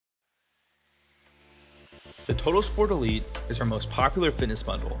The Total Sport Elite is our most popular fitness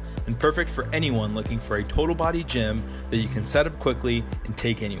bundle and perfect for anyone looking for a total body gym that you can set up quickly and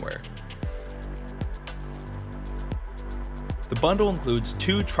take anywhere. The bundle includes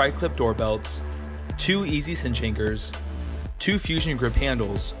 2 tri-clip door belts, 2 easy cinch anchors, 2 fusion grip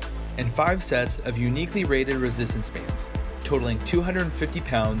handles, and 5 sets of uniquely rated resistance bands, totaling 250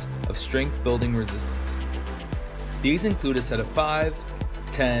 pounds of strength building resistance. These include a set of 5,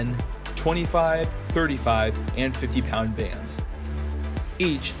 10, 25, 35, and 50-pound bands.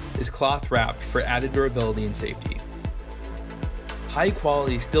 Each is cloth wrapped for added durability and safety.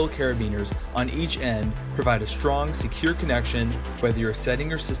 High-quality steel carabiners on each end provide a strong, secure connection whether you're setting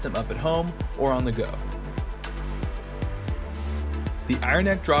your system up at home or on the go. The Iron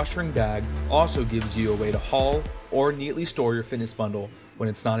Neck drawstring bag also gives you a way to haul or neatly store your fitness bundle when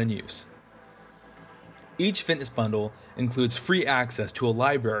it's not in use. Each fitness bundle includes free access to a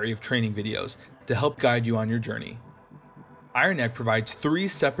library of training videos to help guide you on your journey. Iron Neck provides 3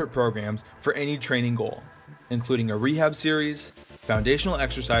 separate programs for any training goal, including a rehab series, foundational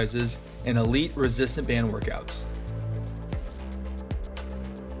exercises, and elite resistant band workouts.